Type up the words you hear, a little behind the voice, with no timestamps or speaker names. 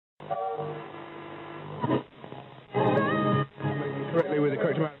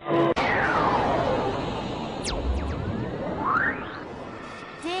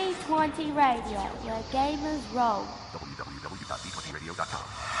D20 Radio, where gamers roll. www.d20radio.com.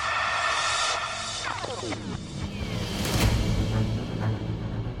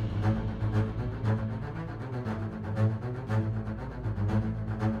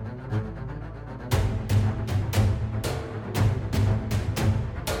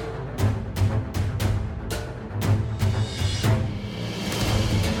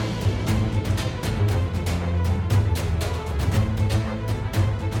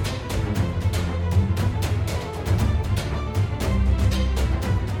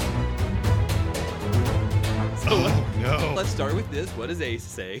 Let's start with this. What does Ace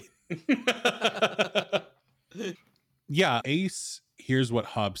say? Yeah, Ace hears what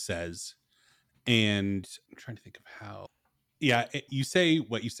Hob says, and I'm trying to think of how. Yeah, you say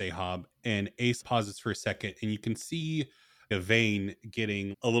what you say, Hob, and Ace pauses for a second, and you can see a vein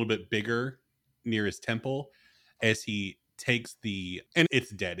getting a little bit bigger near his temple as he takes and it's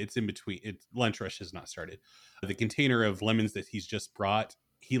dead. It's in between. Lunch rush has not started. The container of lemons that he's just brought,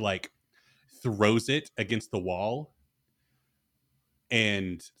 he throws it against the wall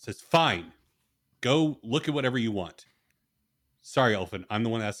and says, "Fine, go look at whatever you want. Sorry, Elfin, I'm the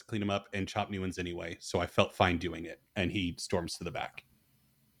one that has to clean them up and chop new ones anyway, so I felt fine doing it." And he storms to the back.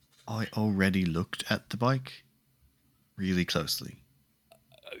 I already looked at the bike really closely.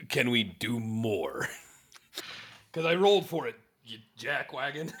 Can we do more? Because I rolled for it, you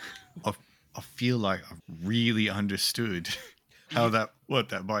jackwagon. I feel like I really understood how that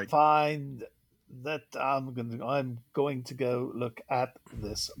bike. Find that I'm going to go look at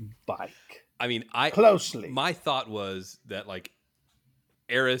this bike. I mean, closely. My thought was that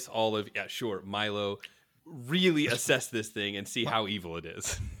Eris, Olive, Milo, really assess this thing and see how evil it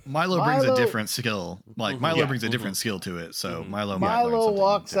is. Milo brings a different skill. Milo brings a different skill to it. So Milo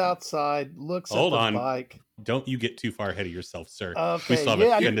walks outside, looks at the bike. Don't you get too far ahead of yourself, sir. Okay, we still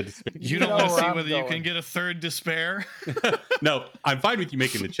have a to despair. You don't want to see whether you can get a third despair? No, I'm fine with you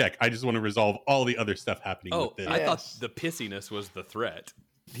making the check. I just want to resolve all the other stuff happening with this. I thought the pissiness was the threat.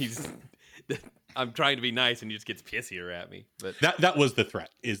 I'm trying to be nice and he just gets pissier at me. But that was the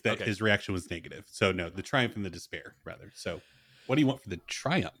threat, is that his reaction was negative. So no, the triumph and the despair, rather. So what do you want for the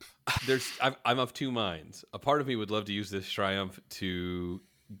triumph? I'm of two minds. A part of me would love to use this triumph to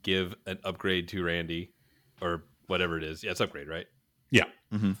give an upgrade to Randy, or whatever it is. Yeah, it's upgrade, right? Yeah.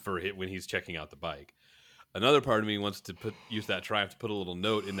 Mm-hmm. For when he's checking out the bike. Another part of me wants to use that triumph to put a little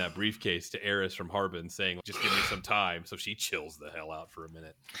note in that briefcase to Eris from Harbin saying, "Just give me some time," so she chills the hell out for a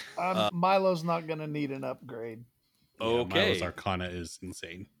minute. Milo's not going to need an upgrade. Okay. Yeah, Milo's Arcana is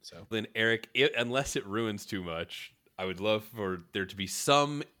insane. So then, Eric, unless it ruins too much, I would love for there to be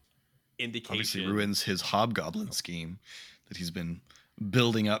some indication. Obviously ruins his hobgoblin scheme that he's been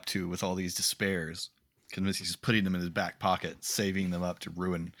building up to with all these despairs. Convinced he's just putting them in his back pocket, saving them up to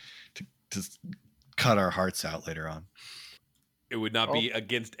ruin, to cut our hearts out later on. It would not be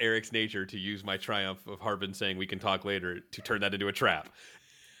against Eric's nature to use my triumph of Harbin saying we can talk later to turn that into a trap.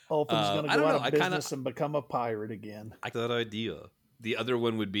 Ulfin's going to go out of business and become a pirate again. I like that idea. The other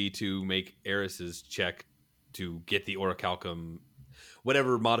one would be to make Eris's check to get the orichalcum,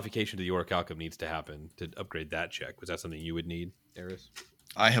 whatever modification to the orichalcum needs to happen to upgrade that check. Was that something you would need, Eris?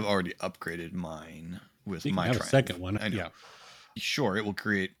 I have already upgraded mine with my triumph. A second one. I know. Yeah. Sure, it will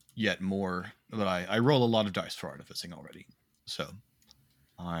create yet more, but I roll a lot of dice for artificing already. So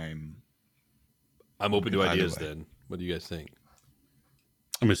I'm open to ideas then. What do you guys think?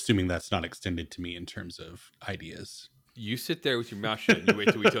 I'm assuming that's not extended to me in terms of ideas. You sit there with your mouth shut and you wait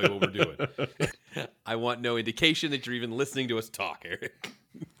till we tell you what we're doing. I want no indication that you're even listening to us talk, Eric.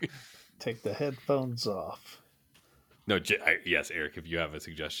 Take the headphones off. No, yes, Eric, if you have a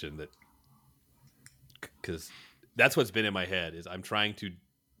suggestion that... Because that's what's been in my head is I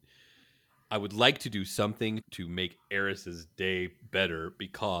would like to do something to make Eris's day better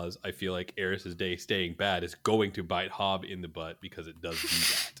because I feel like Eris's day staying bad is going to bite Hob in the butt because it does do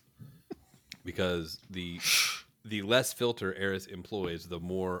that. Because the less filter Eris employs, the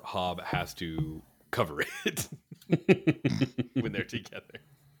more Hob has to cover it when they're together.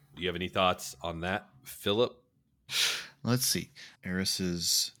 Do you have any thoughts on that, Philip? Let's see.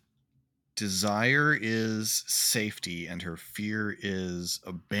 Eris's desire is safety, and her fear is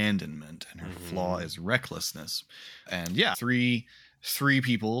abandonment, and her flaw is recklessness. And yeah, three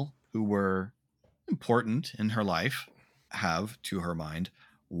people who were important in her life have, to her mind,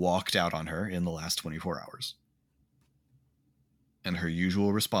 walked out on her in the last 24 hours. And her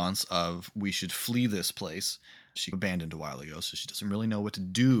usual response of, "We should flee this place," she abandoned a while ago, so she doesn't really know what to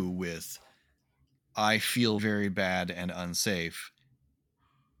do with, "I feel very bad and unsafe,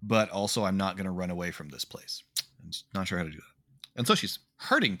 but also I'm not going to run away from this place." I'm not sure how to do that. And so she's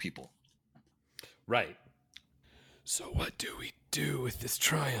hurting people Right. So what do we do with this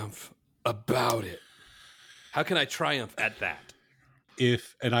triumph about it? How can I triumph at that?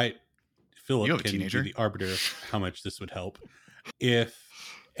 If, and I, You Philip have a can teenager. be the arbiter of how much this would help. If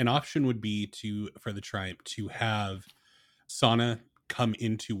an option would be for the triumph to have Sana come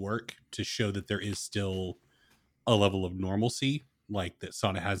into work to show that there is still a level of normalcy, like that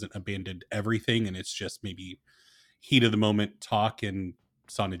Sana hasn't abandoned everything and it's just maybe heat of the moment talk and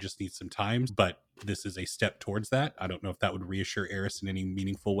Sana just needs some time, but this is a step towards that. I don't know if that would reassure Eris in any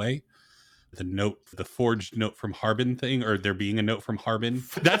meaningful way. The forged note from Harbin thing, or there being a note from Harbin.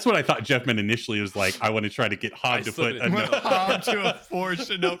 That's what I thought Jeff meant initially. Was like, I want to try to get Hob to put a Went note. Hob to a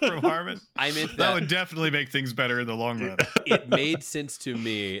forged note from Harmon. I meant That would definitely make things better in the long run. it made sense to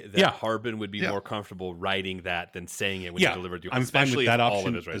me that Yeah. Harbin would be Yeah. more comfortable writing that than saying it when Yeah, he delivered you. I'm fine Especially with that if all of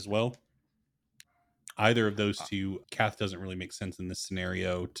option his right. as well. Either of those two, Kath doesn't really make sense in this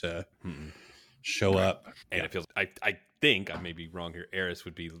scenario to show up. And it feels, I think, I may be wrong here, Eris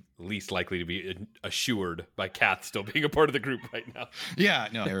would be least likely to be assured by Kath still being a part of the group right now. Yeah,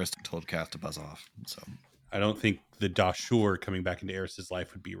 no, Eris told Kath to buzz off. So I don't think the Dashur coming back into Eris's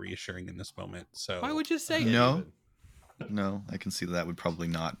life would be reassuring in this moment. So Why would you say it? No. even? no, I can see that would probably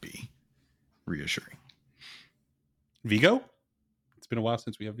not be reassuring. Vigo? It's been a while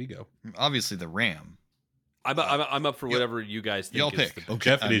since we have Vigo. Obviously, the Ram. I'm up for whatever you guys think. Y'all is pick. the- Okay,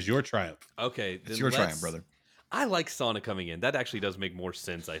 Jeff, it is your triumph. Okay, It's then your let's- triumph, brother. I like Sana coming in. That actually does make more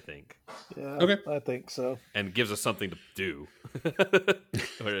sense, I think, Yeah, Okay. I think so. and gives us something to do.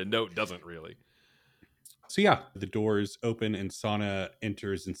 Where a note doesn't really. So yeah, the doors open and Sana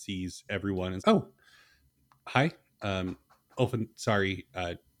enters and sees everyone. And, oh, hi. Often, sorry,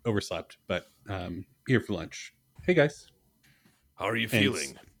 overslept, but here for lunch. Hey guys. How are you And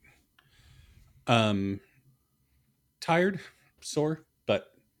feeling? Tired, sore,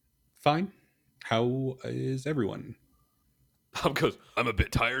 but fine. How is everyone? Because I'm a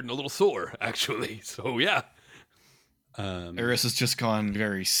bit tired and a little sore, actually. So yeah, Eris has just gone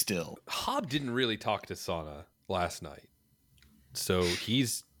very still. Hob didn't really talk to Sana last night, so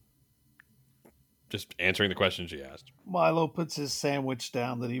he's just answering the question she asked. Milo puts his sandwich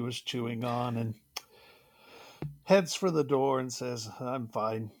down that he was chewing on and heads for the door and says, "I'm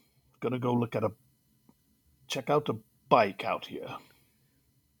fine. Gonna go check out a bike out here."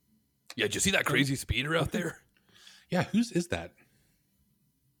 Yeah, did you see that crazy speeder out there? Yeah, whose is that?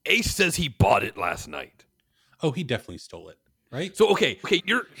 Ace says he bought it last night. Oh, he definitely stole it, right? So okay,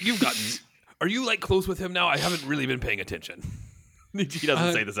 you've gotten. Are you like close with him now? I haven't really been paying attention. He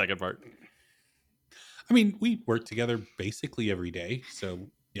doesn't say the second part. I mean, we work together basically every day, so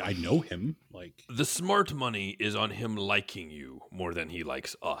yeah, I know him. Like, The smart money is on him liking you more than he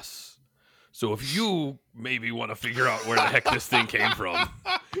likes us. So if you maybe want to figure out where the heck this thing came from,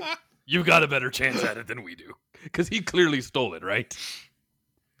 you've got a better chance at it than we do. Because he clearly stole it, right?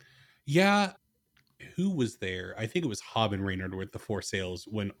 yeah, who was there? I think it was Hob and Reynard with the four sales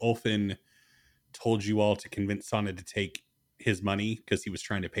when Ulfin told you all to convince Sana to take his money because he was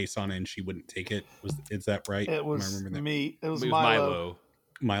trying to pay Sana and she wouldn't take it. Is that right? It Am I was remembering that? me. It was It was Milo.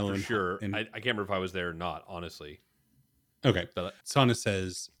 Milo for and sure. And, I can't remember if I was there or not, honestly. okay. But Sana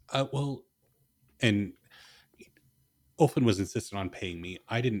says, well, and Ulfin was insistent on paying me.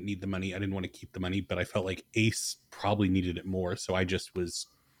 I didn't need the money. I didn't want to keep the money, but I felt like Ace probably needed it more. So I just was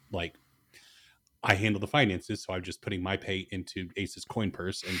like, I handle the finances. So I'm just putting my pay into Ace's coin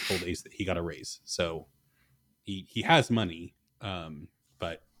purse and told Ace that he got a raise. So he has money,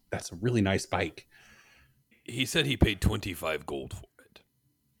 but that's a really nice bike. he said he paid 25 gold for it.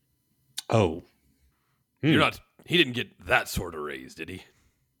 Oh, You're not. He didn't get that sort of raise, did he?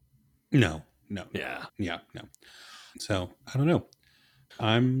 No. Yeah. No. So I don't know.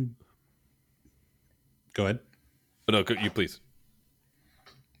 Go ahead. But no, you please.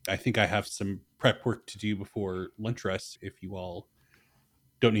 I think I have some prep work to do before lunch rest if you all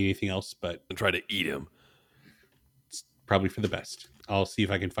don't need anything else, but And try to eat him. it's probably for the best. I'll see if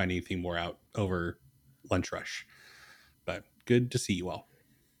I can find anything more out over lunch rush. But good to see you all.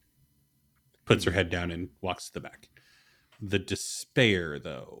 Puts her head down and walks to the back. The despair,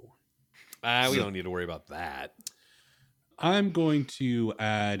 though. We don't need to worry about that. I'm going to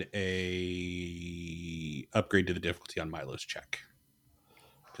add a upgrade to the difficulty on Milo's check.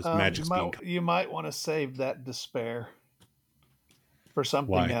 Because magic's being... You might want to save that despair for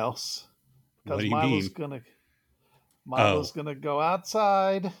something Why? else. What Because do you mean? Milo's gonna go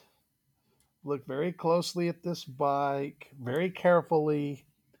outside, look very closely at this bike, very carefully,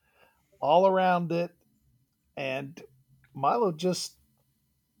 all around it, and Milo just,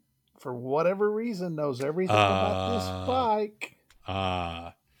 for whatever reason, knows everything about this bike.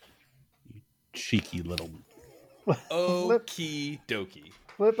 cheeky little. Okie dokie.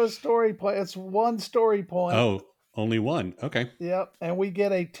 Flip a story point. It's one story point. Oh, only one. Okay. Yep, and we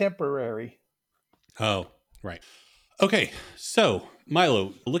get a temporary. Oh, right. Okay, so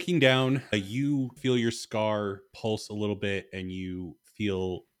Milo, looking down, you feel your scar pulse a little bit, and you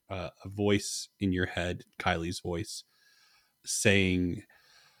feel a voice in your head, Kylie's voice, saying,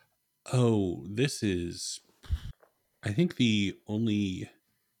 "Oh, this is." I think the only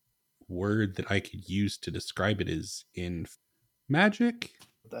word that I could use to describe it is in magic.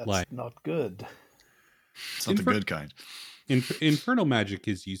 That's Like not good. It's not the good kind. infernal magic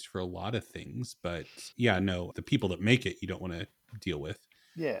is used for a lot of things, but yeah, no, the people that make it you don't want to deal with.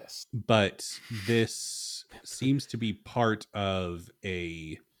 Yes. But this seems to be part of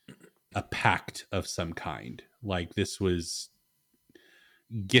a pact of some kind. Like this was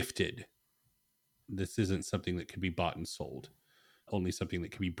gifted. This isn't something that could be bought and sold. Only something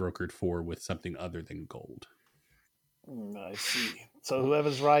that can be brokered for with something other than gold. I see. So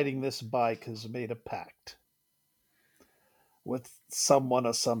whoever's riding this bike has made a pact with someone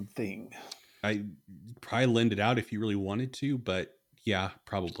or something. I probably lend it out if you really wanted to, but yeah,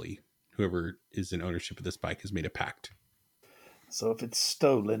 probably whoever is in ownership of this bike has made a pact. So if it's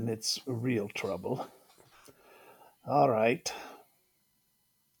stolen, it's real trouble. All right.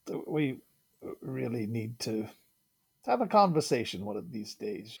 We really need to have a conversation one of these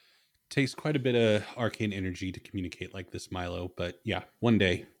days. Takes quite a bit of arcane energy to communicate like this, Milo, but yeah, one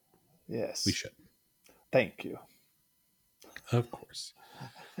day Yes. we should. Thank you. Of course.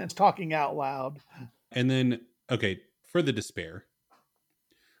 And talking out loud. And then, okay, for the despair,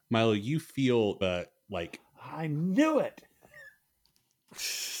 Milo, you feel like I knew it.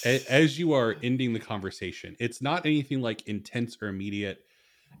 as you are ending the conversation, it's not anything like intense or immediate.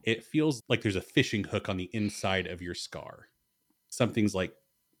 It feels like there's a fishing hook on the inside of your scar. Something's like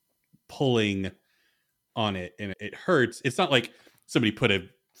pulling on it and it hurts. It's not like somebody put a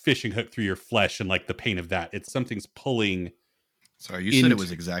fishing hook through your flesh and like the pain of that. It's something's pulling. Sorry, you said it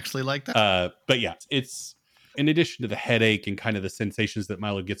was exactly like that? But yeah, it's in addition to the headache and kind of the sensations that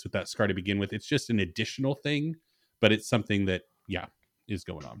Milo gets with that scar to begin with, it's just an additional thing, but it's something that, yeah, is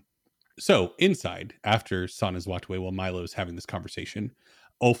going on. So inside, after Son has walked away while Milo's having this conversation,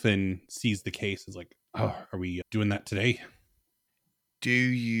 Ulfin sees the case and is like, oh, are we doing that today? Do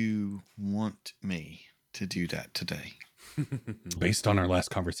you want me to do that today? Based on our last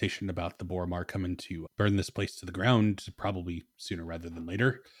conversation about the Boromar coming to burn this place to the ground, probably sooner rather than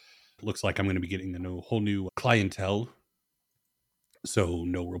later. Looks like I'm going to be getting a whole new clientele. So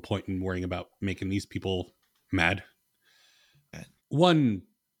no real point in worrying about making these people mad. One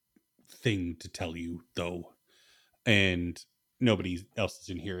thing to tell you, though, and nobody else is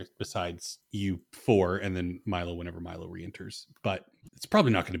in here besides you four and then Milo whenever Milo re-enters. But it's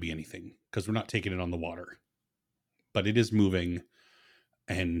probably not going to be anything because we're not taking it on the water. But it is moving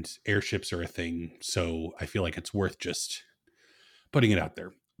and airships are a thing. So I feel like it's worth just putting it out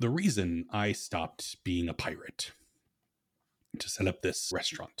there. The reason I stopped being a pirate to set up this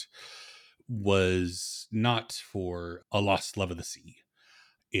restaurant was not for a lost love of the sea.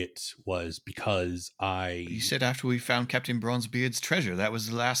 It was because You said after we found Captain Bronzebeard's treasure, that was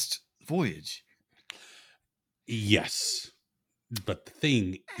the last voyage. Yes. But the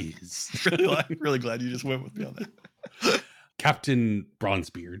thing is... really glad you just went with me on that. Captain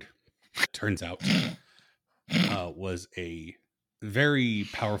Bronzebeard, turns out, was a very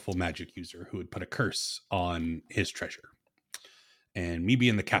powerful magic user who had put a curse on his treasure. And me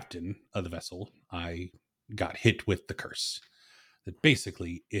being the captain of the vessel, I got hit with the curse. That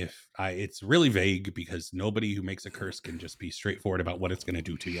basically, it's really vague because nobody who makes a curse can just be straightforward about what it's going to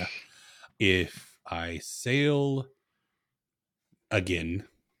do to you. If I sail again,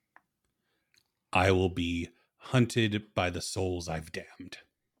 I will be hunted by the souls I've damned.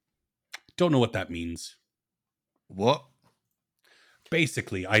 Don't know what that means. What?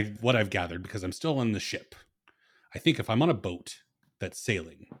 Basically, what I've gathered, because I'm still on the ship, I think if I'm on a boat that's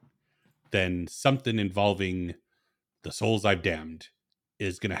sailing, then something involving the souls I've damned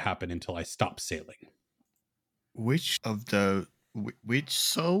is going to happen until I stop sailing. Which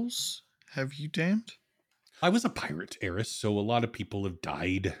souls have you damned? I was a pirate, Eris, so a lot of people have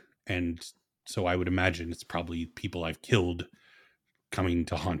died, and so I would imagine it's probably people I've killed coming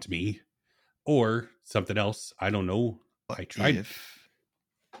to haunt me, or something else. I don't know. I tried. If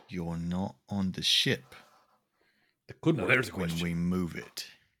you're not on the ship, That could Now work. there's a when question. we move it,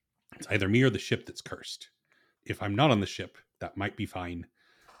 It's either me or the ship that's cursed. If I'm not on the ship, that might be fine,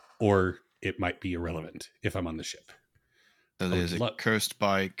 or it might be irrelevant if I'm on the ship. so there's a look. cursed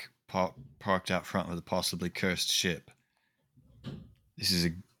bike parked out front with a possibly cursed ship. This is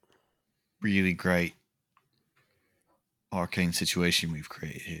really great arcane situation we've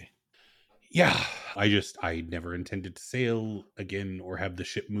created here. Yeah, I never intended to sail again or have the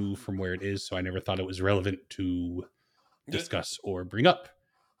ship move from where it is, so I never thought it was relevant to discuss or bring up.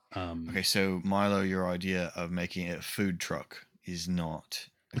 Okay, so Milo, your idea of making it a food truck is not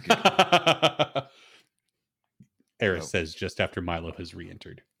a good one. Eris Oh. says just after Milo has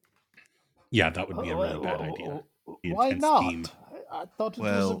re-entered. Yeah, that would be a really bad idea. The Why intense not? theme. I thought it was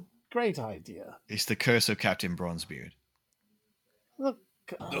a Well- great idea. It's the curse of Captain Bronzebeard. Look,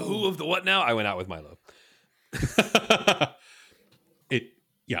 The who of the what now? I went out with Milo.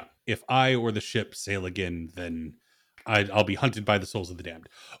 If I or the ship sail again, then I'll be hunted by the souls of the damned.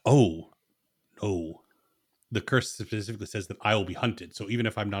 Oh, no. The curse specifically says that I will be hunted. So even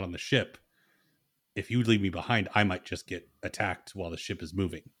if I'm not on the ship, if you leave me behind, I might just get attacked while the ship is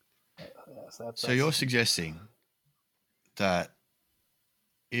moving. yes, So you're suggesting that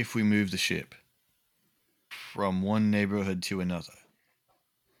if we move the ship from one neighborhood to another,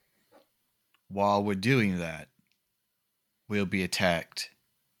 while we're doing that, we'll be attacked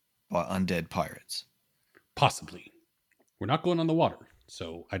by undead pirates. Possibly. We're not going on the water,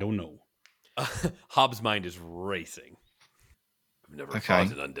 so I don't know. Hobbs' mind is racing. I've never Okay.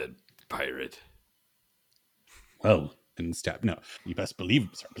 fought an undead pirate. Well, then stop. No, you best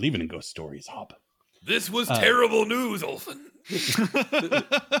start believing in ghost stories, Hob. This was terrible news, Ulfin.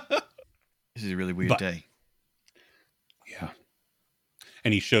 This is a really weird But- day. Yeah.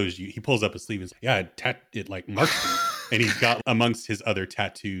 And he pulls up his sleeve and says, yeah, it like marks me. And he's got amongst his other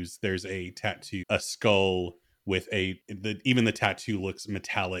tattoos, there's a tattoo, a skull with even the tattoo looks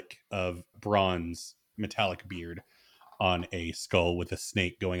metallic of bronze, metallic beard on a skull with a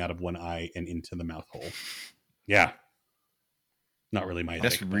snake going out of one eye and into the mouth hole. Yeah. Not really my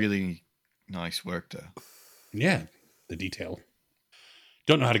That's thing, but really nice work, though. yeah, the detail.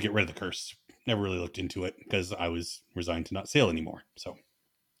 Don't know how to get rid of the curse. Never really looked into it because I was resigned to not sail anymore. So,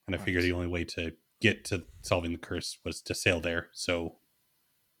 and I figured the only way to get to solving the curse was to sail there. So,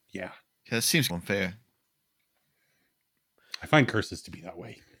 yeah, Yeah, that seems unfair. I find curses to be that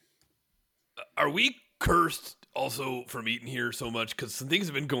way. Are we cursed also from eating here so much? Because some things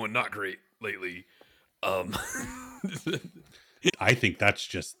have been going not great lately. I think that's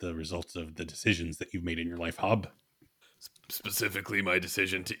just the result of the decisions that you've made in your life, Hob. Specifically, my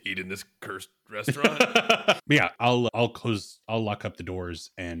decision to eat in this cursed restaurant. Yeah, I'll lock up the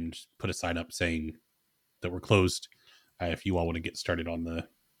doors and put a sign up saying that we're closed. If you all want to get started on the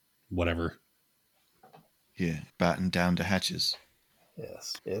whatever. Yeah, batten down the hatches.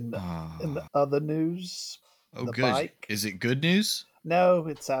 Yes. In Ah. the other news, Oh, the good. bike. Is it good news? No,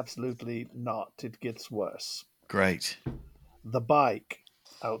 it's absolutely not. It gets worse. Great. The bike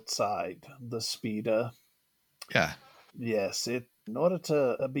outside, the speeder. Yeah. Yes, in order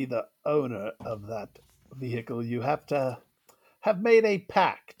to be the owner of that vehicle, you have to have made a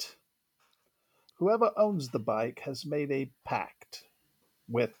pact. Whoever owns the bike has made a pact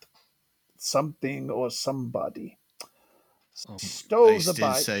with something or somebody. Stole Ace the did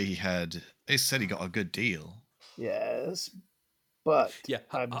bike. say Ace said he got a good deal. Yes, but Yeah.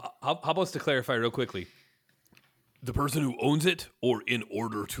 I'm How about to clarify real quickly? The person who owns it or in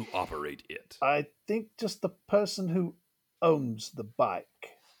order to operate it? I think just the person who owns the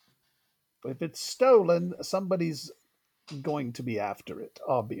bike. If it's stolen, somebody's going to be after it,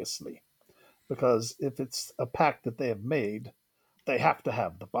 obviously. Because if it's a pact that they have made, they have to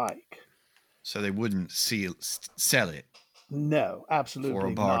have the bike. So they wouldn't sell it No, absolutely for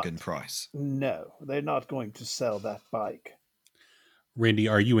a bargain not. price. No, they're not going to sell that bike. Randy,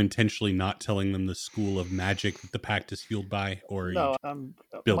 are you intentionally not telling them the school of magic that the pact is fueled by? Or are No, you I'm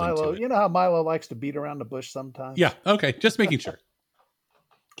building to Milo. it? You know how Milo likes to beat around the bush sometimes? Yeah, okay, just making sure.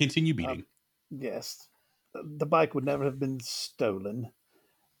 Continue beating. Yes. The bike would never have been stolen.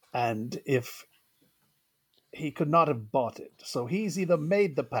 And if he could not have bought it. So he's either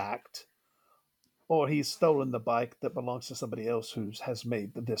made the pact or he's stolen the bike that belongs to somebody else who has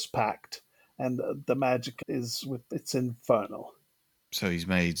made this pact. And the magic is it's infernal. So he's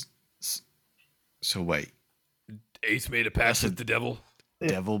made. So wait, Ace made a pact That's a- with the devil.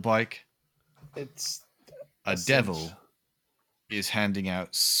 devil bike? It's A devil is handing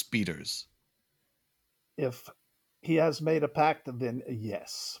out speeders. if he has made a pact, then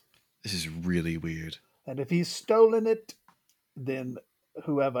yes. This is really weird. And if he's stolen it, then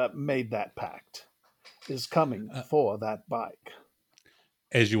whoever made that pact is coming for that bike.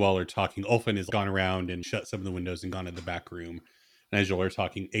 As you all are talking, Ulfin has gone around and shut some of the windows and gone to the back room. And as you all are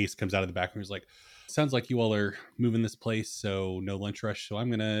talking, Ace comes out of the back room and is like, sounds like you all are moving this place, so no lunch rush. So I'm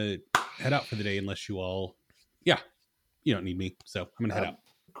going to head out for the day unless you all... Yeah, you don't need me, so I'm going to head out.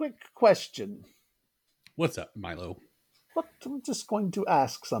 Quick question. What's up, Milo? What? I'm just going to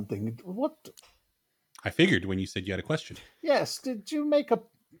ask something. What? I figured when you said you had a question. Yes, did you make a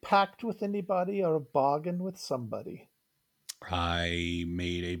pact with anybody or a bargain with somebody? I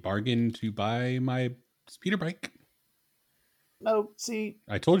made a bargain to buy my speeder bike. No, see,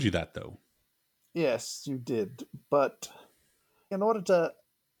 I told you that, though. yes, you did. But in order to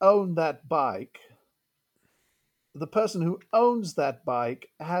own that bike, the person who owns that bike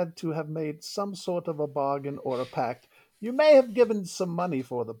had to have made some sort of a bargain or a pact. You may have given some money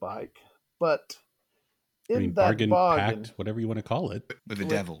for the bike, but I in mean, that bargain, bargain, pact, whatever you want to call it. With the With-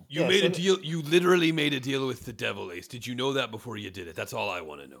 devil. You Yes, made a and- deal. You literally made a deal with the devil, Ace. Did you know that before you did it? That's all I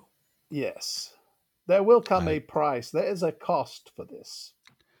want to know. yes, there will come I- a price. There is a cost for this.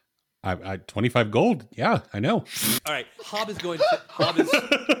 I 25 gold. Yeah, I know. All right, Hob is going to. Hob is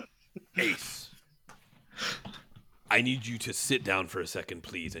Ace. I need you to sit down for a second,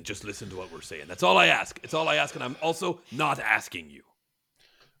 please, and just listen to what we're saying. That's all I ask. It's all I ask, and I'm also not asking you.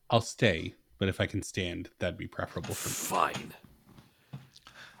 I'll stay, but if I can stand, that'd be preferable for me. Fine.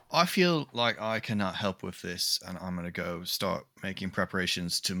 I feel like I cannot help with this, and I'm going to go start making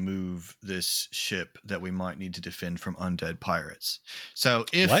preparations to move this ship that we might need to defend from undead pirates. So,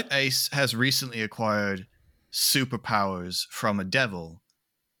 if What? Ace has recently acquired superpowers from a devil,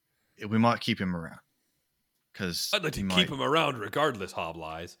 we might keep him around. Because I'd like to keep him around regardless, Hob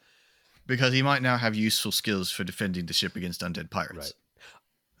lies. Because he might now have useful skills for defending the ship against undead pirates. Right.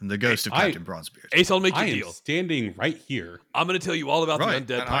 And the ghost of Captain Bronzebeard. Ace, I'll make you I a am deal. standing right here. I'm going to tell you all about Right,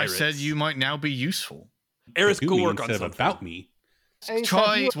 the undead and pirates. I said you might now be useful. Eris, To go me work on instead of something. about me. Ace,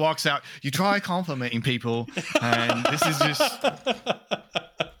 Try have you- walks out. You try complimenting people, and this is just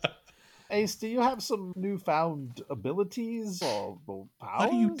Ace, do you have some newfound abilities or powers? What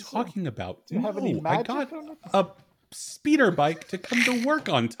are you talking about? Do you have any No, magic I got or anything? a speeder bike to come to work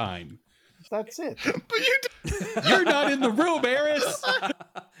on time. That's it. but you You're not in the room, Eris.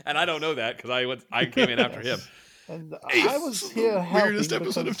 And I don't know that because I came in after him. And I was here helping weirdest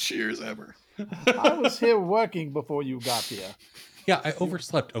episode of because Cheers ever. I was here working before you got here. Yeah, I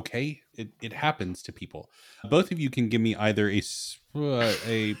overslept. Okay, it happens to people. Both of you can give me either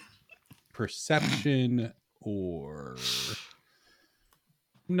a perception or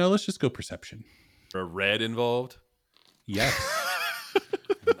no. Let's just go perception. A red involved. Yes,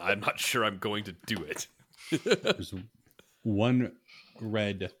 I'm not sure I'm going to do it. there's one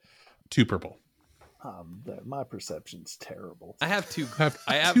red, two purple. My perception's terrible. I have two. I have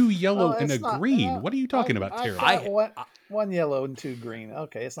I have two yellow Oh, and a it's not- green. What are you talking about, I terrible? got one yellow and two green.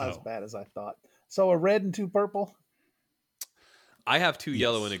 Okay, it's not as Oh. bad as I thought. So a red and two purple? I have two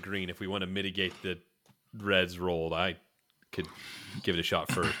yellow Yes. and a green. If we want to mitigate the reds rolled, I could give it a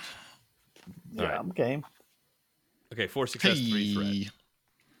shot first. Yeah, All right. I'm game. Okay, 4 success, 3 threat. Hey.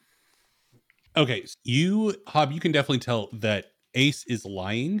 Okay, so Hob, you can definitely tell that Ace is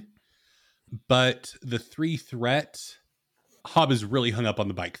lying, but the 3 threat, Hob is really hung up on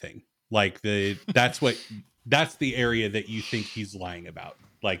the bike thing. Like that's the area that you think he's lying about.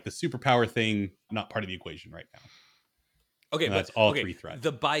 Like the superpower thing, not part of the equation right now. Okay, And but that's all okay, 3 threats.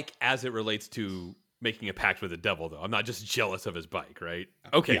 The bike as it relates to making a pact with the devil, though. I'm not just jealous of his bike, right?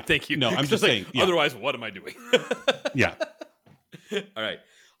 Okay, Yeah. thank you. No, I'm 'Cause just like, saying, yeah. Otherwise, what am I doing? Yeah. All right.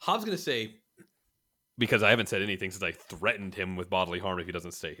 Hob's going to say, because I haven't said anything since I threatened him with bodily harm if he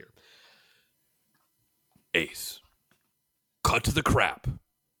doesn't stay here. Ace, cut to the crap.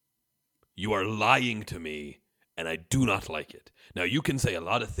 You are lying to me, and I do not like it. Now, you can say a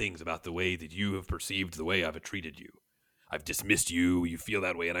lot of things about the way that you have perceived the way I've treated you. I've dismissed you, you feel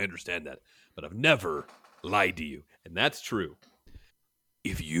that way, and I understand that. But I've never lied to you, and that's true.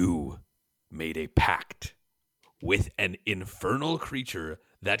 If you made a pact with an infernal creature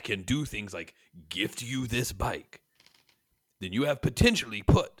that can do things like gift you this bike, then you have potentially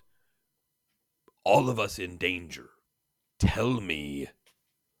put all of us in danger. Tell me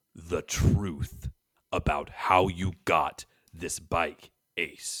the truth about how you got this bike,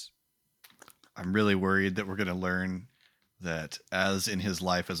 Ace. I'm really worried that we're going to learn that, as in his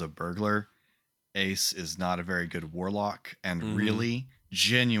life as a burglar, Ace is not a very good warlock, and Mhm. really,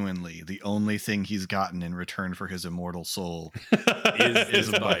 genuinely, the only thing he's gotten in return for his immortal soul Is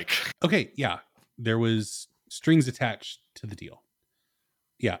is a bike. Okay, yeah. There was strings attached to the deal.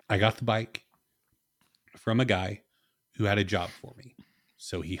 Yeah, I got the bike from a guy who had a job for me.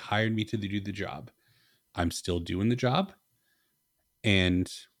 So he hired me to do the job. I'm still doing the job.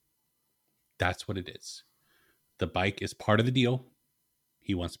 And that's what it is. The bike is part of the deal.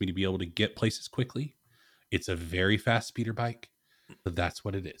 He wants me to be able to get places quickly. It's a very fast speeder bike. But that's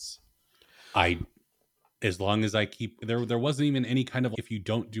what it is. I as long as I keep there wasn't even any kind of, if you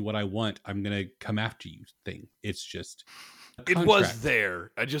don't do what I want, I'm gonna come after you thing. It's just a It contract. was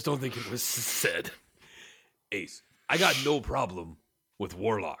there. I just don't think it was said. Ace, I got no problem with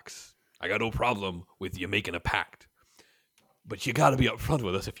warlocks. I got no problem with you making a pact. But you gotta be upfront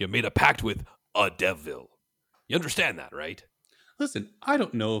with us if you made a pact with a devil. You understand that, right? Listen, I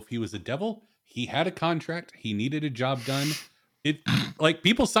don't know if he was a devil. He had a contract. He needed a job done. It like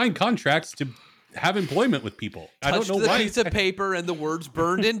people sign contracts to have employment with people. I don't Touched know the why. piece of paper and the words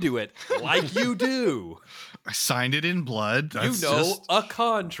burned into it, like you do. I signed it in blood. That's you know, just, a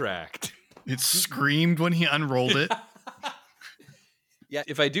contract. it screamed when he unrolled it. Yeah,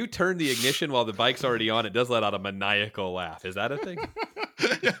 if I do turn the ignition while the bike's already on, it does let out a maniacal laugh. Is that a thing?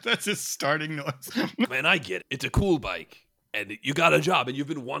 Yeah, that's his starting noise. Man, I get it. It's a cool bike, and you got a job, and you've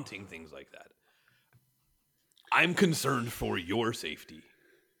been wanting things like that. I'm concerned for your safety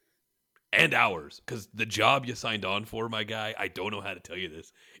and ours, because the job you signed on for, my guy, I don't know how to tell you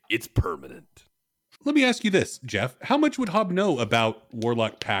this. It's permanent. Let me ask you this, Jeff. How much would Hob know about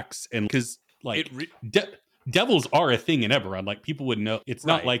warlock pacts? And because like devils are a thing in Eberron, like people would know. It's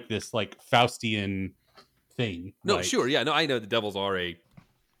not Right. like this like Faustian thing. No, like, sure, yeah, no, I know the devils are a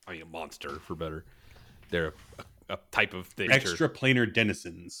monster for better. They're a type of thing. extra planar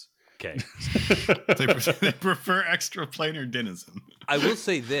denizens. Okay. They prefer extra planar denizen. I will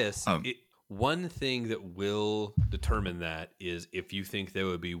say this. Um, One thing that will determine that is if you think there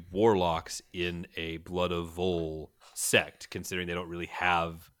would be warlocks in a Blood of Vol sect, considering they don't really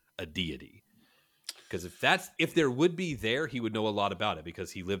have a deity. Because if there would be there, he would know a lot about it because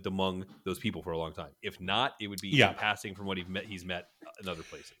he lived among those people for a long time. If not, it would be in passing from what he's met in other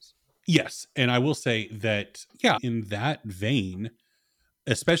places. Yes. And I will say that, yeah, in that vein,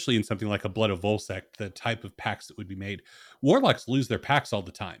 especially in something like a Blood of Volsec, the type of pacts that would be made, warlocks lose their pacts all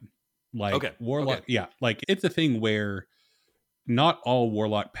the time. Like yeah, like it's a thing where not all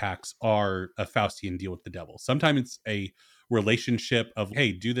warlock pacts are a Faustian deal with the devil. Sometimes it's a relationship of,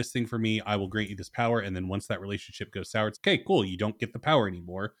 hey, do this thing for me, I will grant you this power, and then once that relationship goes sour, it's okay, cool, you don't get the power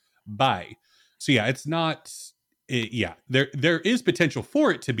anymore. Bye. So yeah, it's not. There is potential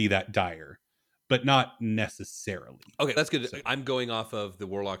for it to be that dire, but not necessarily. Okay, that's good. So, I'm going off of the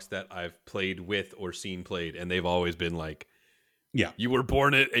warlocks that I've played with or seen played, and they've always been like, yeah, you were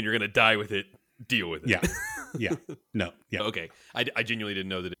born it and you're going to die with it. Deal with it. Yeah. Yeah. No. Yeah. Okay. I genuinely didn't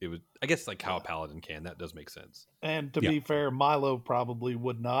know that it was, I guess, like how a paladin can. That does make sense. And to be fair, Milo probably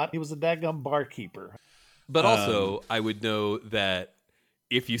would not. He was a daggum barkeeper. But also, I would know that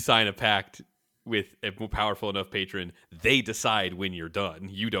if you sign a pact with a powerful enough patron, they decide when you're done.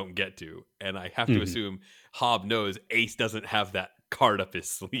 You don't get to. And I have to assume Hob knows Ace doesn't have that card up his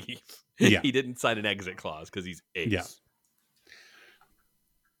sleeve. Yeah. He didn't sign an exit clause because he's Ace. Yeah.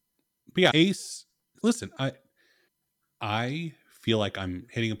 But yeah, Ace, listen, I feel like I'm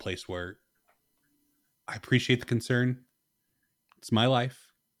hitting a place where I appreciate the concern. It's my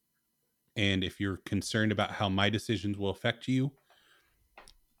life. And if you're concerned about how my decisions will affect you,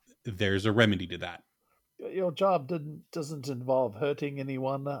 there's a remedy to that. Your job doesn't involve hurting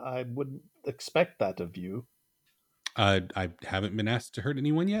anyone. I wouldn't expect that of you. I haven't been asked to hurt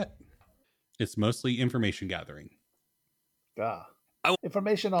anyone yet. It's mostly information gathering. Ah.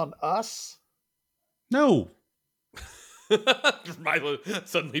 Information on us? No. Milo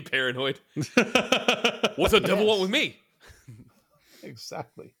suddenly paranoid. What's the devil want with me?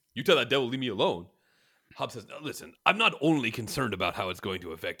 Exactly. You tell that devil, leave me alone. Hob says, no, listen, I'm not only concerned about how it's going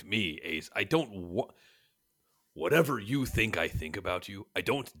to affect me, Ace. I don't want... Whatever you think I think about you, I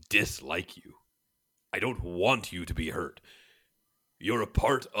don't dislike you. I don't want you to be hurt. You're a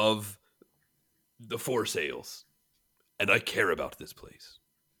part of the foresales, and I care about this place.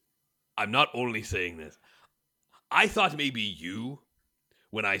 I'm not only saying this. I thought maybe you,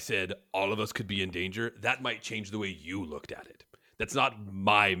 when I said all of us could be in danger, that might change the way you looked at it. That's not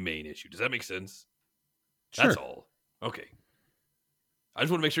my main issue. Does that make sense? Sure. That's all. Okay. I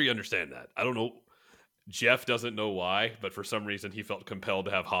just want to make sure you understand that. I don't know. Jeff doesn't know why, but for some reason he felt compelled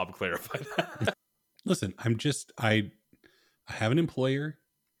to have Hob clarify that. Listen, I have an employer.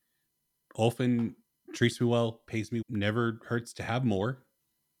 Ulfin treats me well, pays me, never hurts to have more.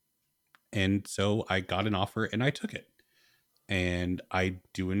 And so I got an offer and I took it. And I'm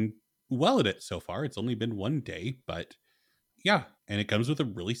doing well at it so far. It's only been one day, but yeah. And it comes with a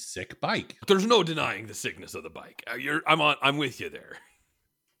really sick bike. There's no denying the sickness of the bike. I'm with you there.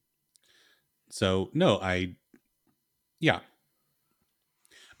 So no, yeah.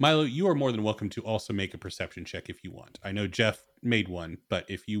 Milo, you are more than welcome to also make a perception check if you want. I know Jeff made one, but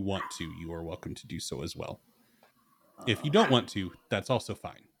if you want to, you are welcome to do so as well. If you don't want to, that's also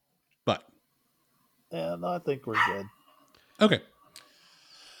fine. But And I think we're good. Okay.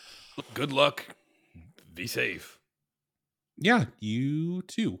 Good luck. Be safe. Yeah, you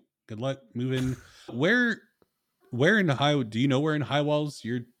too. Good luck moving. Where in High? Do you know where in High Walls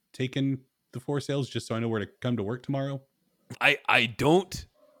you're taking the foresales? Just so I know where to come to work tomorrow. I don't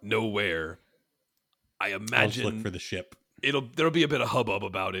know where. I I'll just look imagine for the ship. there'll be a bit of hubbub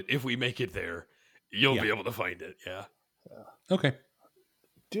about it if we make it there. You'll Yeah. be able to find it. Yeah. Okay.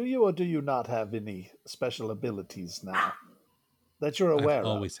 Do you or do you not have any special abilities now that you're I've aware of?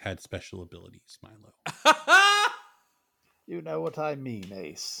 always had special abilities, Milo. You know what I mean,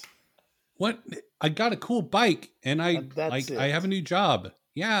 Ace. What? I got a cool bike, and I And that's I it. have a new job.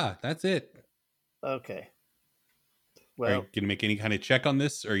 Yeah, that's it. Okay. Are you Well, gonna make any kind of check on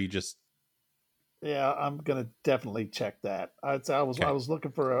this, or are you just yeah, I'm gonna definitely check that. I okay? was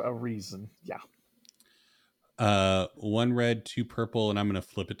looking for a reason. Yeah. 1 red, 2 purple, and I'm gonna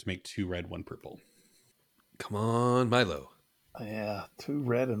flip it to make 2 red, 1 purple. Come on, Milo. Yeah, 2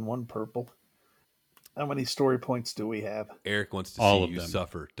 red and 1 purple. How many story points do we have? Eric wants to All see of you them.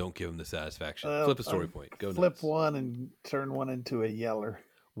 suffer. Don't give him the satisfaction. Flip a story point. Go Flip nuts. one and turn one into a yeller.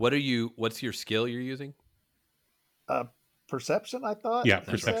 What's your skill you're using? Perception, I thought. Yeah, you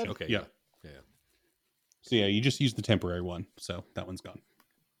perception. said? Okay. Yeah. Yeah. So yeah, you just use the temporary one, so that one's gone.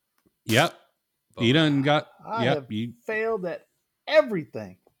 Yep. Bummer. You done got. I Yep. have You. failed at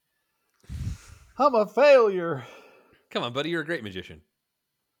everything. I'm a failure. Come on, buddy. You're a great magician.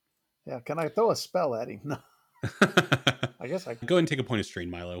 Yeah, can I throw a spell at him? No, I guess I. Go ahead and take a point of strain,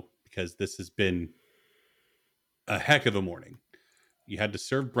 Milo, because this has been a heck of a morning. You had to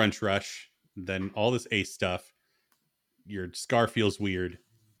serve brunch rush, then all this ace stuff. Your scar feels weird.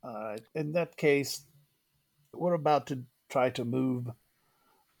 In that case, we're about to try to move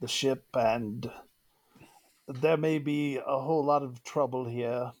the ship, and there may be a whole lot of trouble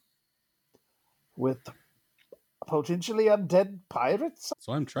here with potentially undead pirates.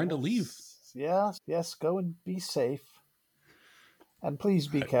 So I'm trying to leave. Yes, go and be safe. And please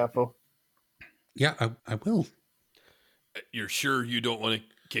be careful. Yeah, I will. You're sure you don't want to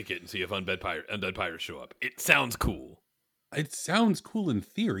kick it and see if undead pirates show up? It sounds cool. It sounds cool in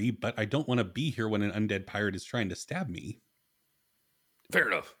theory, but I don't want to be here when an undead pirate is trying to stab me. Fair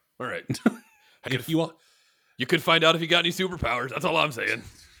enough. All right. If you all, You could find out if you got any superpowers. That's all I'm saying.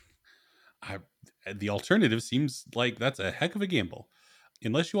 the alternative seems like that's a heck of a gamble.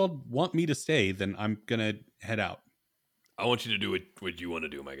 Unless you all want me to stay, then I'm gonna head out. I want you to do what you want to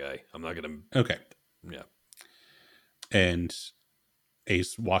do, my guy. I'm not gonna. Okay. Yeah. And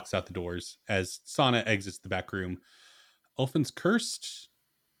Ace walks out the doors as Sana exits the back room. Ulfin's cursed.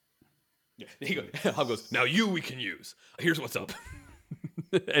 Hal goes, now we can use. Here's what's up.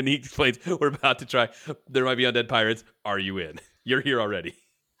 And he explains, we're about to try. There might be undead pirates. Are you in? You're here already.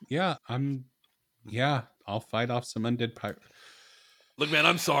 Yeah, I'll fight off some undead pirate. Look, man,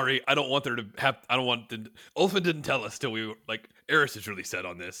 I'm sorry. I don't want there to have. I don't want. Ulfin didn't tell us till we were like. Eris is really set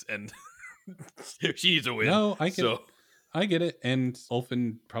on this, and she needs a win. No, I get it. And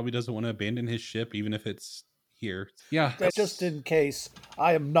Ulfin probably doesn't want to abandon his ship, even if it's here. Yeah. Just in case,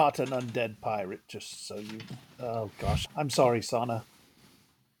 I am not an undead pirate, just so you. Oh, gosh. I'm sorry, Sana.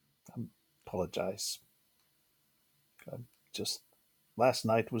 I apologize. Just. Last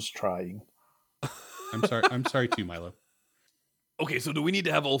night was trying. I'm sorry. I'm sorry too, Milo. Okay, so do we need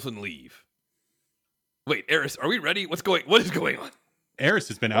to have Ulfin leave? Wait, Eris, are we ready? What is going on? Eris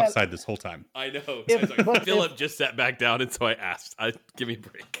has been outside this whole time. I know. But Philip just sat back down, and so I asked. Give me a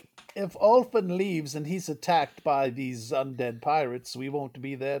break. If Ulfin leaves and he's attacked by these undead pirates, we won't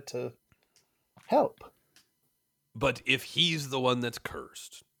be there to help. But if he's the one that's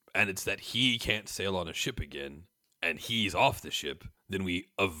cursed, and it's that he can't sail on a ship again, and he's off the ship, then we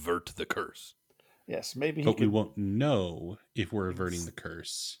avert the curse. Yes, maybe he But we could. won't know if we're averting the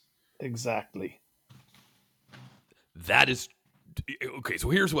curse. Exactly. That is... Okay, so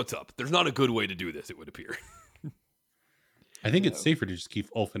here's what's up. There's not a good way to do this, it would appear. I think it's safer to just keep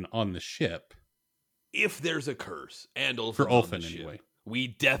Ulfin on the ship. If there's a curse, and Ulfin's For on the Ulfin, ship, anyway. we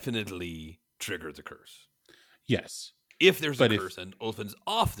definitely trigger the curse. Yes. If there's a But curse and Ulfin's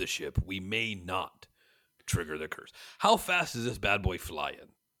off the ship, we may not trigger the curse. How fast is this bad boy flying?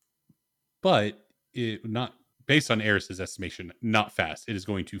 But it not based on Eris's estimation, not fast. It is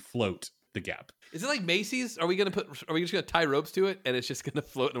going to float the gap. Is it like Macy's? Are we just gonna tie ropes to it and it's just gonna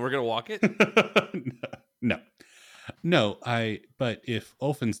float and we're gonna walk it? No, but if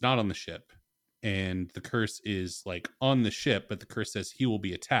Ulfin's not on the ship and the curse is like on the ship, but the curse says he will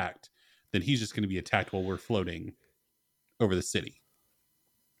be attacked, then he's just going to be attacked while we're floating over the city.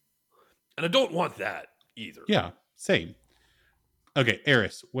 And I don't want that either. Yeah, same. Okay,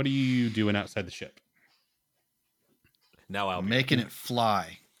 Eris, what are you doing outside the ship? Now I'll be Making it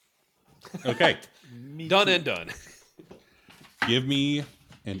fly. Okay. Me done too. and done. Give me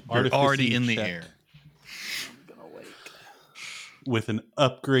an You're already artificing in the check air. I'm gonna wait. with an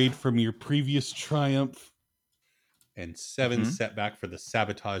upgrade from your previous triumph and 7 Mhm. setback for the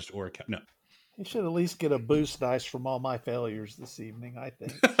sabotaged oracle. No. He should at least get a boost dice from all my failures this evening, I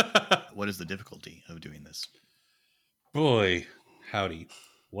think. What is the difficulty of doing this? Boy, howdy.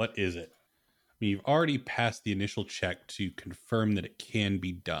 What is it? I mean, you've already passed the initial check to confirm that it can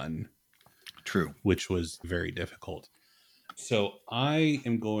be done, True. which was very difficult. So I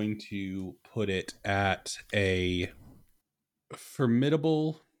am going to put it at a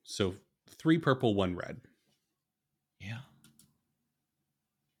formidable. So 3 purple, 1 red. Yeah.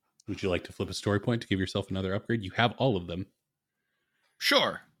 Would you like to flip a story point to give yourself another upgrade? You have all of them.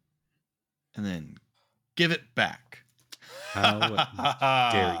 Sure. And then give it back. How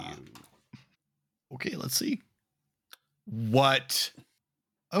dare you? Okay, let's see. What?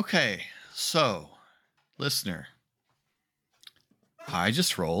 Okay, so, listener, I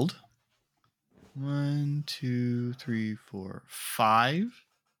just rolled 1, 2, 3, 4, 5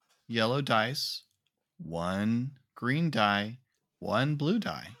 yellow dice, 1 green die, 1 blue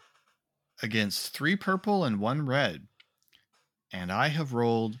die against 3 purple and 1 red. And I have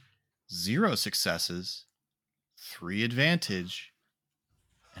rolled 0 successes, 3 advantage,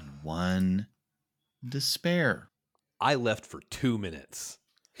 and 1 despair. I left for 2 minutes.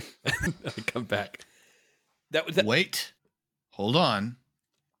 I come back. That was that. Wait, hold on.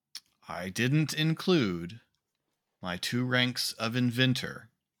 I didn't include my 2 ranks of inventor.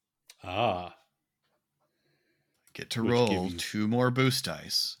 Ah, Get to Which roll give you- 2 more boost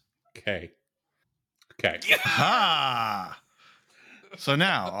dice. okay. Okay. Ha! So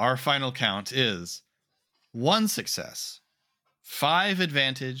now our final count is 1 success, 5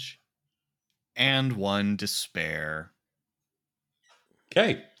 advantage, and 1 despair.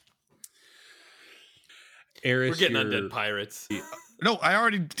 Okay. Eris, We're getting you're- undead pirates. No, I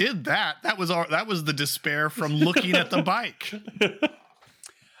already did that. That was the despair from looking at the bike.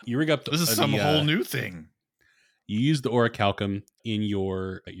 You rig up This is some whole new thing. You use the orichalcum in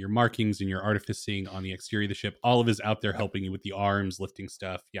your markings and your artificing on the exterior of the ship. Olive is out there helping you with the arms, lifting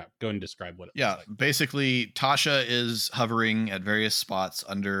stuff. Yeah, go ahead and describe what it Yeah, looks like. basically, Tasha is hovering at various spots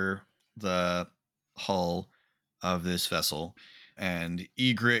under the hull of this vessel, and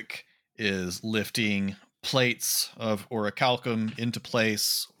Egric is lifting plates of orichalcum into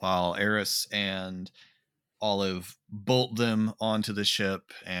place while Eris and Olive bolt them onto the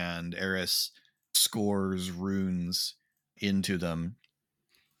ship, and Eris scores runes into them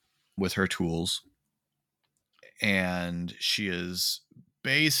with her tools. And she is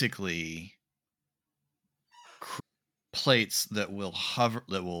basically plates that will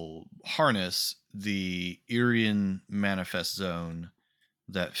harness the Irian manifest zone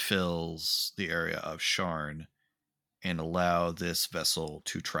that fills the area of Sharn and allow this vessel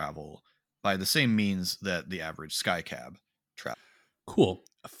to travel by the same means that the average skycab travels. Cool.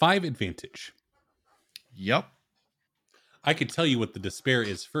 5 advantage. Yep. I could tell you what the despair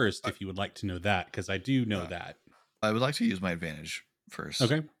is first if you would like to know that, because I do know that. I would like to use my advantage first.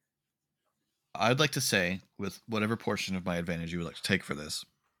 Okay. I'd like to say, with whatever portion of my advantage you would like to take for this,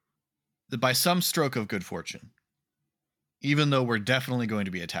 that by some stroke of good fortune, even though we're definitely going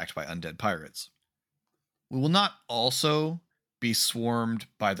to be attacked by undead pirates, we will not also be swarmed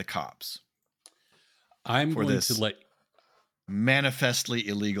by the cops. I'm For going this. to let, Manifestly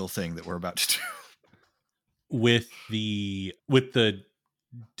illegal thing that we're about to do. with the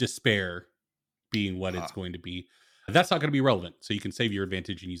despair being what it's going to be. That's not going to be relevant, so you can save your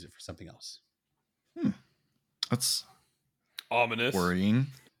advantage and use it for something else. That's Ominous. worrying.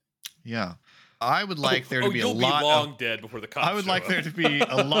 Yeah. I would like there to be a you'll lot be long of dead before the cops. I would show like up. there to be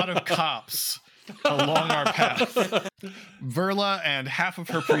a lot of cops along our path. Verla and half of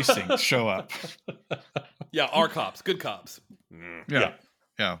her precinct show up. Yeah, our cops, good cops. Yeah.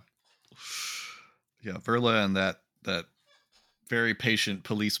 Yeah. Yeah, Verla and that very patient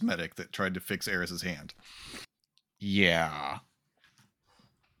police medic that tried to fix Eris's hand. Yeah.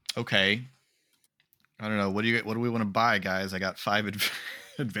 Okay. I don't know. What do we want to buy, guys? I got 5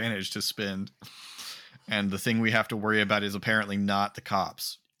 advantage to spend. And the thing we have to worry about is apparently not the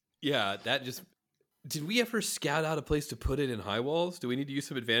cops. Yeah, that just. Did we ever scout out a place to put it in high walls? Do we need to use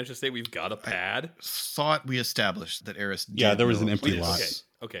some advantage to say we've got a pad? Thought we established that Eris did Yeah, there was know an a empty place.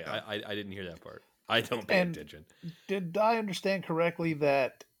 lot. Okay. I didn't hear that part. I don't pay And- attention. Did I understand correctly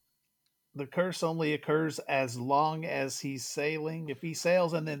that the curse only occurs as long as he's sailing? If he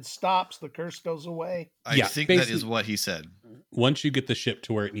sails and then stops, the curse goes away? I Yeah, think that is basically- what he said. Once you get the ship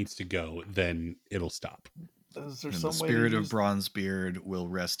to where it needs to go, then it'll stop. Is there And some the way to spirit of use? Bronzebeard will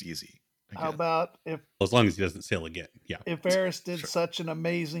rest easy. How Again. about As long as he doesn't sail again. Yeah. if Eris did Sure. such an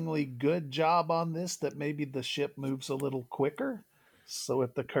amazingly good job on this that maybe the ship moves a little quicker? So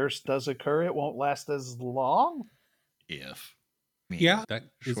if the curse does occur, it won't last as long? If. I mean, Yeah, that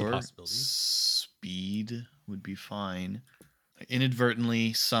is a sure, possibility. speed would be fine. I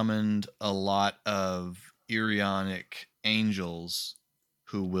inadvertently summoned a lot of Irionic angels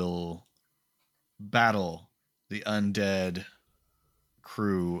who will battle the undead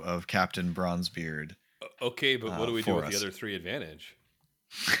crew of Captain Bronzebeard. Okay, but what do we do for with the us. other 3 advantage?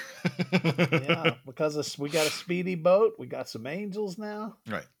 Yeah, because we got a speedy boat, we got some angels now.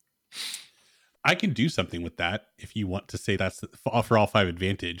 Right. I can do something with that if you want to say that's for all 5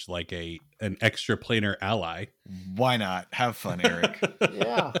 advantage, like an extra planar ally. Why not? Have fun, Eric.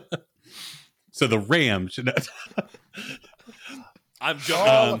 Yeah. So the ram should. I'm jumping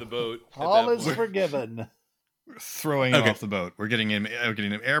All- on the boat. at All that is point. forgiven. Throwing him Okay. off the boat. We're getting him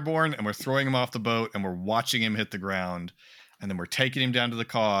airborne, and we're throwing him off the boat, and we're watching him hit the ground, and then we're taking him down to the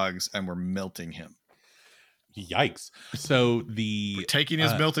cogs, and we're melting him. Yikes! So We're taking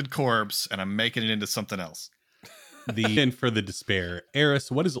his melted corpse, and I'm making it into something else. the end for the despair.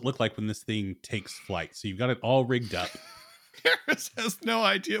 Eris, what does it look like when this thing takes flight? So you've got it all rigged up. Eris has no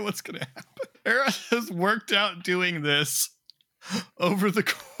idea what's going to happen. Eris has worked out doing this over the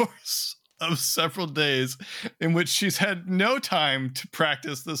course of several days, in which she's had no time to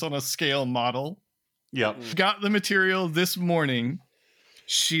practice this on a scale model. Yep. Got the material this morning.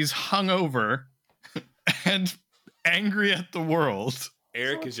 She's hungover and angry at the world.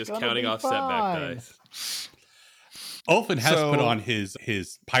 Eric So is it's just gonna counting be off setback fine. dice. Ulfin has So- put on his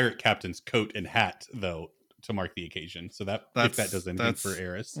pirate captain's coat and hat, though, to mark the occasion. So that if that does anything for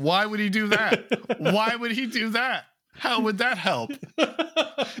Eris. Why would he do that? Why would he do that? How would that help?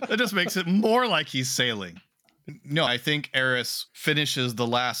 That just makes it more like he's sailing. No, I think Eris finishes the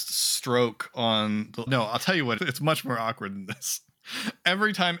last stroke on... No, I'll tell you what, it's much more awkward than this.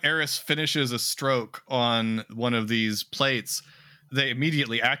 Every time Eris finishes a stroke on one of these plates, they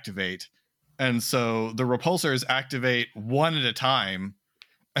immediately activate. And so the repulsors activate one at a time.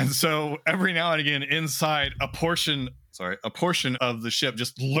 And so every now and again, inside a portion of the ship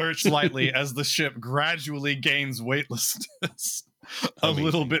just lurch lightly as the ship gradually gains weightlessness a Amazing.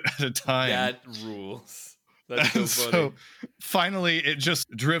 little bit at a time. That rules. That's so And funny. so finally it just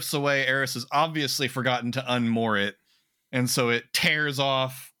drifts away. Eris has obviously forgotten to unmoor it. And so it tears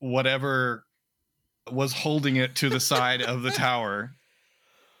off whatever was holding it to the side of the tower.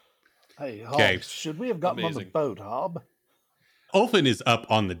 Hey, Okay. Hobbs, should we have gotten on the Amazing. boat, Hob? Ulfin is up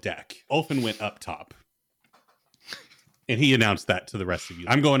on the deck. Ulfin went up top. And he announced that to the rest of you.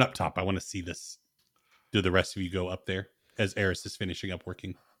 I'm going up top. I want to see this. Do the rest of you go up there as Eris is finishing up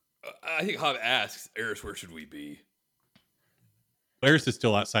working? I think Hob asks, Eris, where should we be? Eris is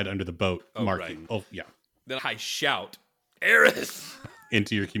still outside under the boat Oh, marking. right. Oh, yeah. Then I shout, Eris!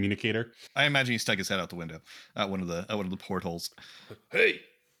 Into your communicator. I imagine he stuck his head out the window at one of the portholes. Hey!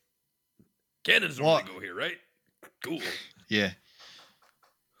 Cannons don't What? go here, right? Cool. Yeah.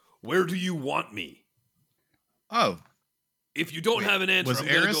 Where do you want me? Oh, If you don't Wait, have an answer, was I'm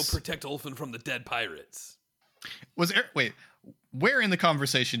gonna go Eris- protect Ulfin from the dead pirates. wait. Where in the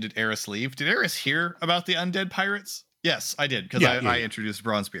conversation did Eris leave? Did Eris hear about the undead pirates? Yes, I did, because Yeah, I yeah. introduced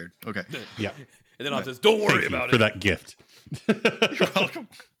Bronzebeard. Okay. Yeah. And then Hob says, don't worry Thank you about for it. that gift. You're welcome.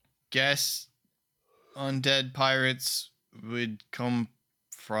 Guess undead pirates would come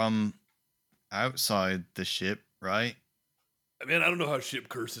from outside the ship, right? Man, I don't know how ship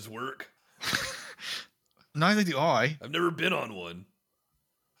curses work. Neither do I. I've never been on one.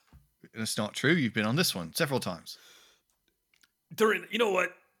 It's not true. You've been on this one several times. You know what?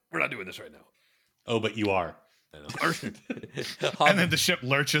 We're not doing this right now. Oh, but you are. And then the ship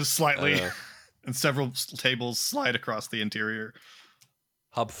lurches slightly, I know. and several tables slide across the interior.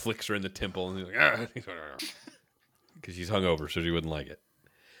 Hob flicks her in the temple and he's like, because she's hungover, so she wouldn't like it.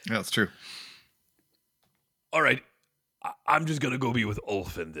 Yeah, that's true. All right, I'm just gonna go be with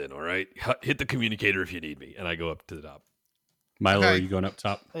Ulfin then. All right, hit the communicator if you need me, and I go up to the top. Milo, Okay. are you going up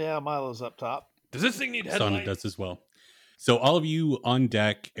top? Yeah, Milo's up top. Does this thing need Sana headlights? does as well. So all of you on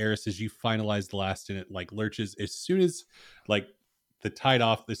deck, Eris, as you finalize the last and it like lurches, as soon as like the tide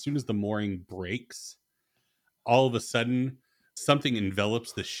off, as soon as the mooring breaks, all of a sudden something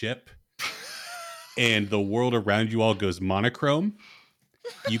envelops the ship and the world around you all goes monochrome.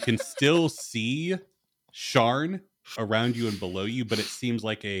 You can still see Sharn around you and below you, but it seems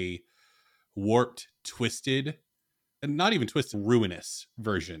like a warped, twisted, and not even twisted, ruinous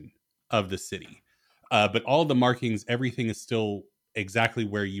version of the city. But all the markings, everything is still exactly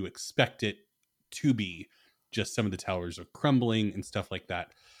where you expect it to be. just some of the towers are crumbling and stuff like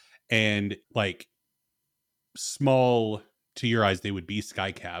that. And like small to your eyes, they would be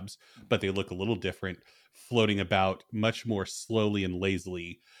sky cabs, but they look a little different, floating about much more slowly and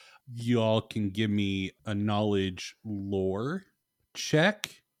lazily. Y'all can give me a knowledge lore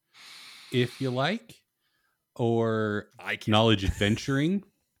check if you like, or I can't. knowledge adventuring.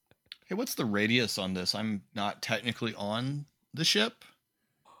 Hey, what's the radius on this? I'm not technically on the ship.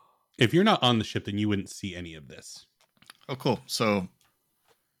 If you're not on the ship, then you wouldn't see any of this. Oh, cool. So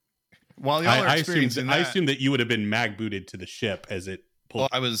while y'all are I experiencing that, assume that you would have been mag booted to the ship as it pulled. well,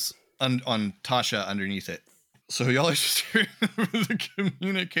 I was on Tasha underneath it. So y'all are just hearing the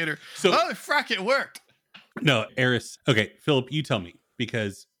communicator. So- oh, frack, it worked. No, Eris. Okay, Philip, you tell me,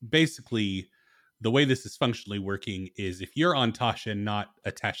 because basically the way this is functionally working is if you're on Tasha and not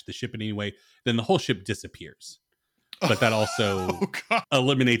attached to the ship in any way, then the whole ship disappears. But that also Oh, God.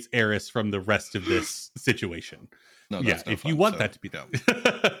 eliminates Eris from the rest of this situation. No, Yeah, that's no if you fun, want so, that to be no.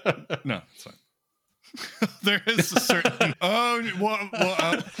 that. No, it's fine. There is a certain. Oh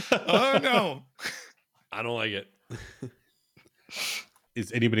no! I don't like it.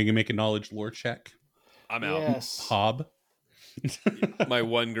 Is anybody gonna make a knowledge lore check? I'm out. Yes. Hob. My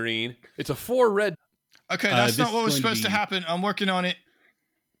 1 green. It's a 4 red. Okay, that's this not what was is going to supposed to be- happen. I'm working on it.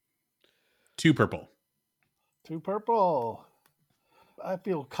 2 purple. 2 purple. I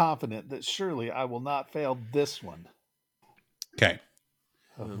feel confident that surely I will not fail this one. Okay.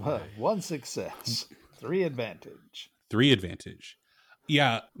 1 success, 3 advantage. 3 advantage.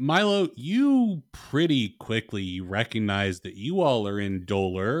 Yeah, Milo, you pretty quickly recognize that you all are in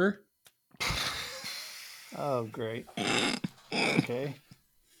Dolar. Oh, great. Okay.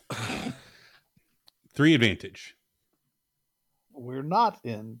 3 advantage. We're not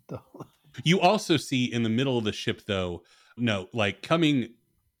in. You also see in the middle of the ship, though, no, like coming.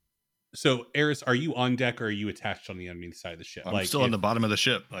 So, Eris, are you on deck or are you attached on the underneath side of the ship? I'm still on the bottom of the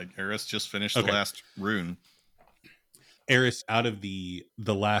ship. Like Eris just finished the Okay. last rune. Eris, out of the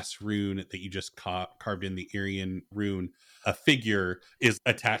last rune that you just carved in, the Irian rune, a figure is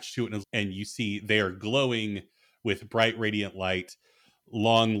attached to it, and you see they are glowing with bright, radiant light,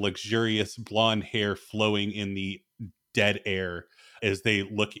 long, luxurious blonde hair flowing in the dead air as they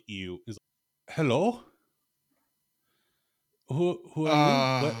look at you. It's like, hello? Who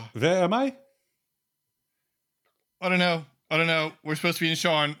are you? Where am I? I don't know. We're supposed to be in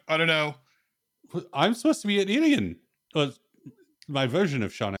Sean. I don't know. I'm supposed to be an Irian. Well, my version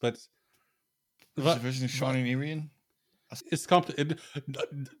of Sean, but There's a version of Sean and Irian? it's complicated.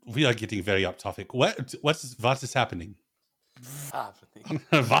 We are getting very off topic. What is happening? Was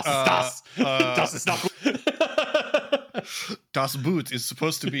ist das? Das ist noch gut. Das Boot is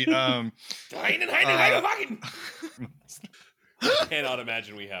supposed to be I cannot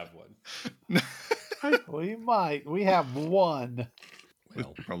imagine we have one. We might. We have 1.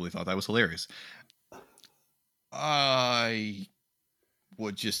 Well, probably thought that was hilarious. I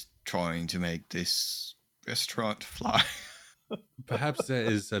was just trying to make this restaurant fly. Perhaps there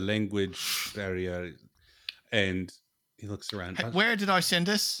is a language barrier, and he looks around. Where did I send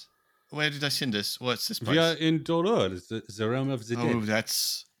this? What's this place? We are in Dolor, the realm of the Oh, dead.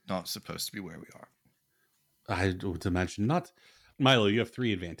 that's not supposed to be where we are. I would imagine not. Milo, you have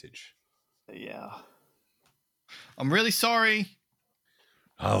 3 advantage. Yeah. I'm really sorry.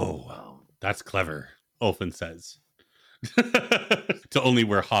 Oh, that's clever, Ulfin says. To only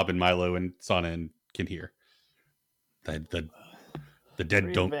where Hob and Milo and Sana can hear. The dead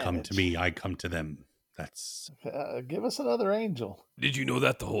 3 don't come to advantage. me, I come to them. That's... Give us another angel. did you know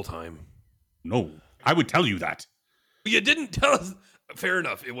that the whole time? No, I would tell you that. You didn't tell us. Fair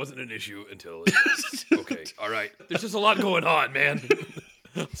enough. It wasn't an issue until it was. Okay. All right. There's just a lot going on, man.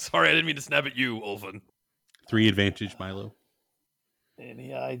 Sorry, I didn't mean to snap at you, Ulfin. 3 advantage, Milo.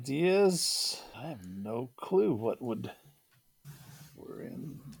 Any ideas? I have no clue what would. We're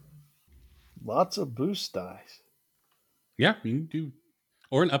in lots of boost dice. Yeah, you can do...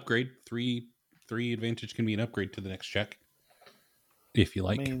 Or an upgrade. 3 advantage can be an upgrade to the next check. If you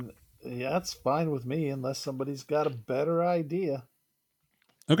like. I mean, yeah, that's fine with me unless somebody's got a better idea.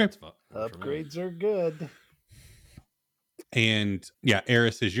 Okay. Upgrades are good. And yeah,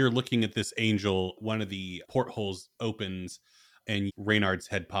 Eris, as you're looking at this angel, one of the portholes opens and Reynard's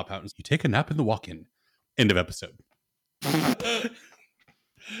head pop out and you take a nap in the walk-in. End of episode.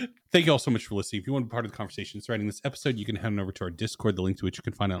 Thank you all so much for listening. If you want to be part of the conversation surrounding this episode, you can head on over to our Discord, the link to which you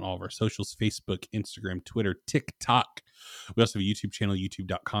can find on all of our socials, Facebook, Instagram, Twitter, TikTok. We also have a YouTube channel,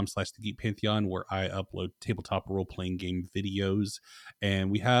 youtube.com/The Geek Pantheon, where I upload tabletop role-playing game videos. And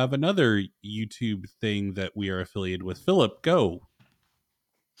we have another YouTube thing that we are affiliated with. Philip, go.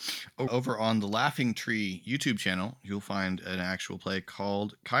 Over on the Laughing Tree YouTube channel, you'll find an actual play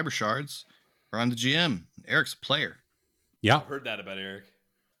called Kyber Shards. We're on the GM. Eric's a player. Yeah. I've heard that about Eric.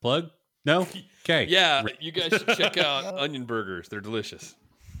 Plug? No? Okay. Yeah, you guys should check out Onion Burgers. They're delicious.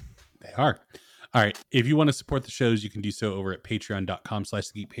 They are. All right. If you want to support the shows, you can do so over at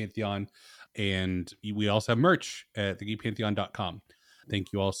patreon.com/thegeekpantheon. And we also have merch at thegeekpantheon.com.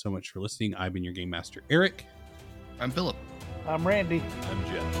 Thank you all so much for listening. I've been your game master, Eric. I'm Philip. I'm Randy. I'm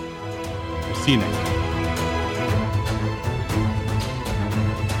Jeff. We'll see you next time.